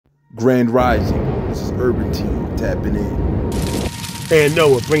Grand Rising. This is Urban Team tapping in. And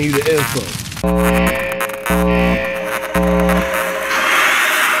Noah bring you the info.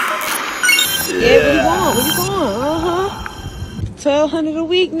 Yeah, where you going? Where you going? $1,200 a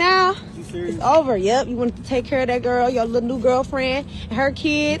week now. It's over. Yep, you wanted to take care of that girl, your little new girlfriend, and her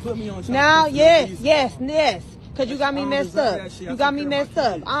kids. Now, yes. Cause you got me messed up. You got me messed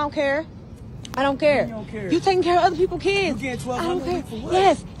up. I don't care. I don't care. You taking care of other people's kids. I don't care.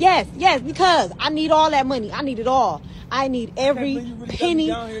 Yes, because I need all that money. I need it all. I need every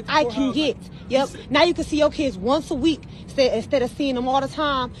penny I can get. Yep. Now you can see your kids once a week instead of seeing them all the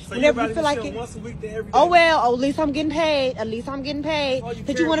time. So whenever you feel like it. Once a week to every day. Oh well, at least I'm getting paid.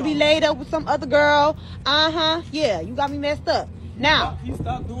 Did you want to be laid up with some other girl? Yeah, you got me messed up. Now, you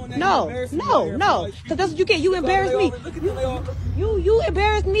stop doing that. no. Cause that's what you get. You embarrass me. You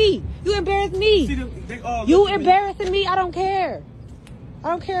embarrass me. You embarrass me. You embarrassing me. I don't care.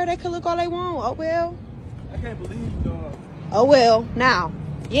 They can look all they want. Oh well. I can't believe you, dog. Oh well. Now,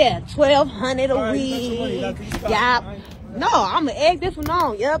 yeah, $1,200 a week. Yup. No, I'm gonna egg this one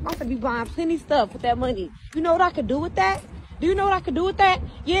on. Yep, I'm gonna be buying plenty stuff with that money. You know what I could do with that? Do you know what I could do with that?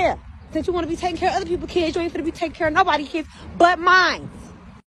 Yeah. Since you want to be taking care of other people's kids, you ain't finna be taking care of nobody's kids but mine.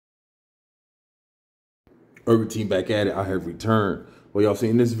 Urban Team back at it. I have returned. Well, y'all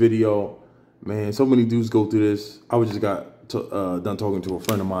seen this video, man. So many dudes go through this. I was just got done talking to a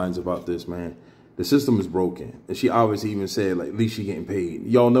friend of mine about this, man. The system is broken, and she obviously even said like at least she getting paid.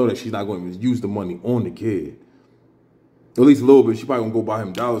 Y'all know that she's not going to use the money on the kid. At least a little bit. She probably gonna go buy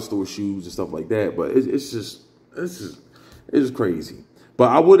him dollar store shoes and stuff like that. But it's just crazy. But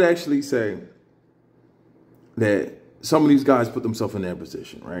I would actually say that some of these guys put themselves in that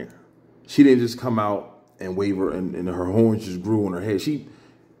position, right? She didn't just come out and waver and her horns just grew on her head.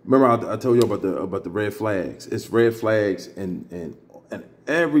 Remember I told you about the red flags. It's red flags and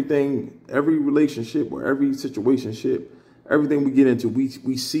everything, every relationship or every situationship, everything we get into,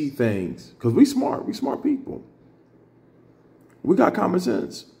 we see things because we smart people. We got common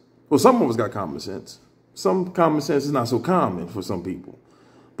sense. Well, some of us got common sense. Some common sense is not so common for some people.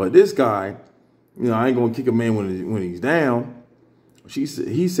 But this guy, you know, I ain't gonna kick a man when he's down. He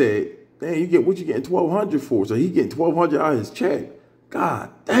said, "Man, you get what you getting $1,200 for?" So he getting $1,200 out of his check. God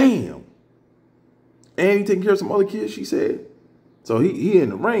damn. And he taking care of some other kids. She said, so he in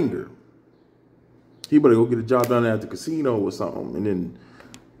the ringer. He better go get a job down there at the casino or something, and then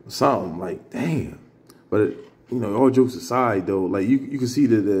something like damn. But you know, all jokes aside, though, like you can see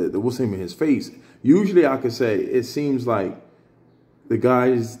the what's name in his face. Usually, I could say it seems like the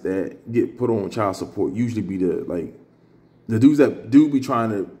guys that get put on child support usually be the dudes that do be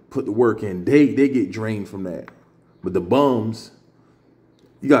trying to put the work in. They get drained from that. But the bums,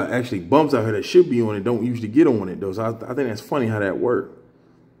 you got actually bums out here that should be on it, don't usually get on it though. So I think that's funny how that works.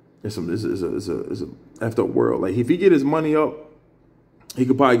 It's a effed up world. Like if he get his money up, he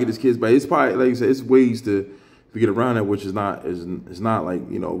could probably get his kids back. It's probably like I said, it's ways to get around that, which is not like,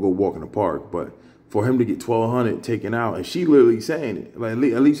 you know, go walk in the park, but for him to get $1,200 taken out, and she literally saying it, like at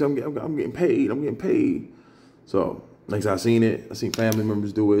least I'm getting paid. So like I seen it, I seen family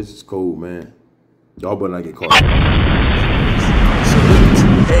members do it. It's just cold, man. Y'all better not get caught.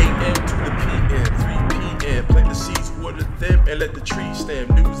 AM to the PM, 3 PM, plant the seeds, water them, and let the trees stand.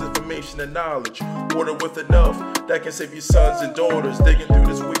 News, information, and knowledge, water with enough that can save your sons and daughters digging through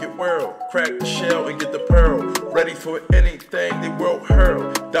this wicked world. Crack the shell and get the pearl, ready for anything they will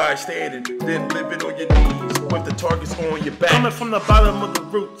hurl. Die standing, then living on your knees with the targets on your back. Coming from the bottom of the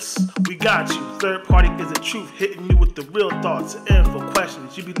roots, we got you. Third party is the truth, hitting you with the real thoughts and info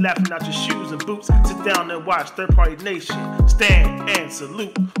questions. You be laughing out your shoes and boots. Sit down and watch Third Party Nation. Stand and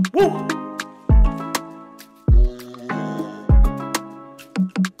salute. Woo!